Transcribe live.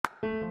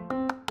Hola,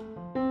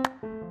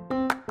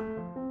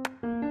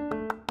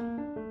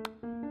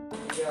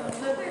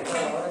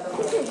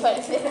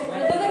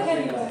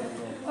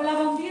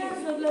 bon dia,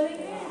 soc la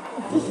Lidia.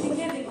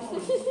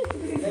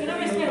 No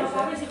més que no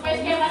sabes.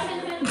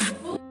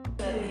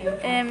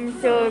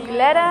 Soc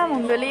Lara,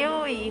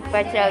 Montoliu i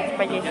faig els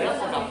pagesos.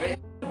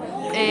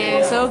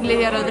 Soc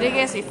Lidia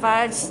Rodríguez i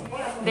faig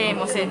de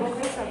mossèn.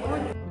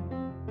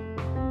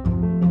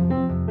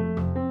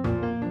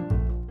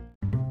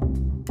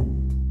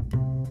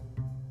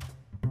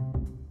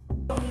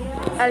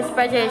 Els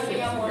pagesos,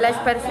 les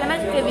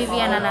persones que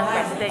vivien en el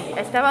castell,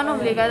 estaven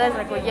obligades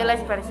a acollir les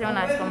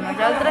persones com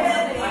nosaltres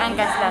en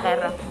cas de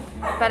guerra.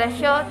 Per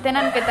això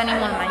tenen que tenir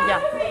molt menjar.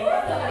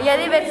 Hi ha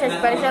diverses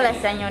parts de la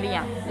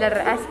senyoria.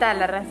 Està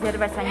la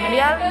reserva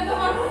senyorial,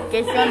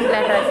 que són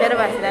les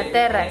reserves de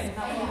terres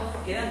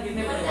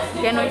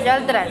que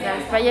nosaltres,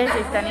 els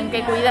pagesos, tenim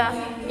que cuidar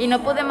i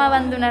no podem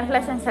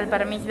abandonar-les sense el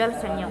permís del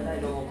senyor.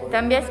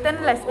 També estan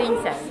les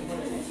pinces,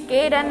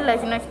 que eren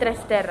les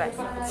nostres terres,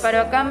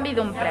 però a canvi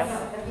d'un preu.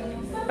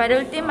 Per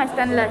últim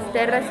estan les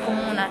terres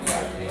comunes,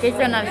 que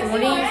són els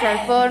molins, el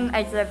forn,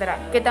 etc.,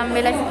 que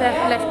també les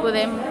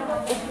podem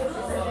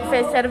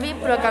fer servir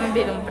però a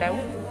canvi d'un preu.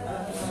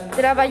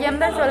 Treballem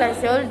de sol a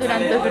sol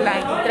durant tot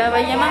l'any.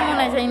 Treballem amb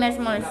unes eines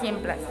molt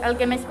simples. El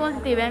que més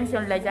cultivem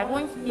són les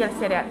llegums i els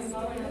cereals.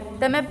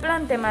 També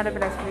plantem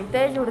arbres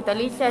fruiters,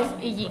 hortalisses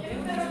i lli.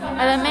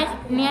 A més,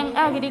 n'hi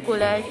ha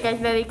agrícoles que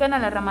es dediquen a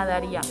la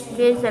ramaderia,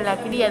 que és la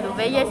cria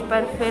d'ovelles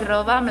per fer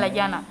roba amb la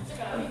llana.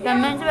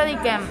 També ens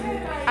dediquem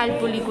al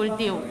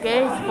policultiu,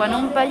 que és quan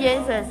un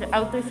pagès és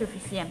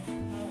autosuficient.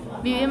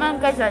 Vivim en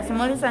cases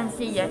molt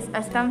senzilles,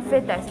 estan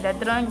fetes de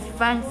troncs,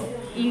 fangs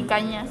i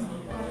canyes.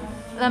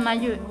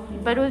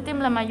 Per últim,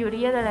 la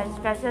majoria de les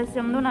cases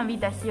són d'una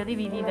habitació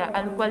dividida,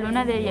 el qual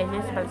una d'elles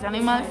és pels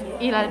animals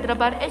i l'altra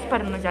part és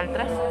per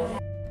nosaltres.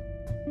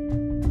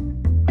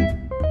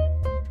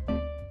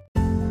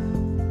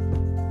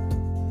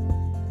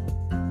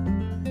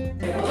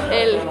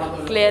 El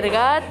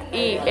clergat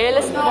i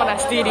els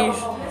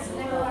monastiris.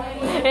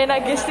 En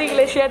aquesta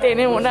iglesia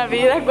tenim una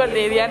vida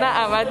quotidiana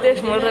amb actes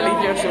molt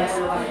religiosos.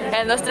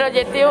 El nostre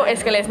objectiu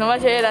és que les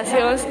noves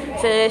generacions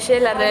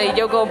segueixin la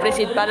religió com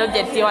principal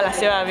objectiu a la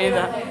seva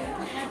vida.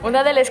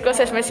 Una de les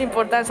coses més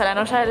importants a la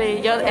nostra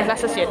religió és la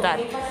societat.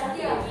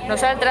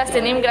 Nosaltres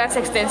tenim grans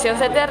extensions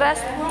de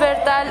terres, per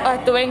tant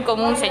actuem com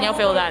un senyor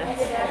feudal.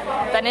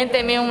 També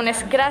tenim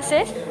unes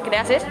classes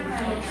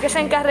que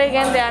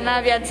s'encarreguen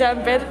d'anar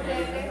viatjant per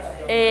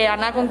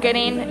anar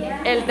conquerint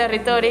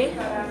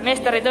més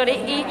territori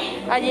i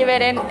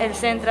alliberen els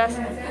centres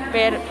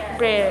per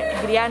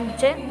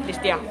pelegrinatge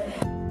cristià.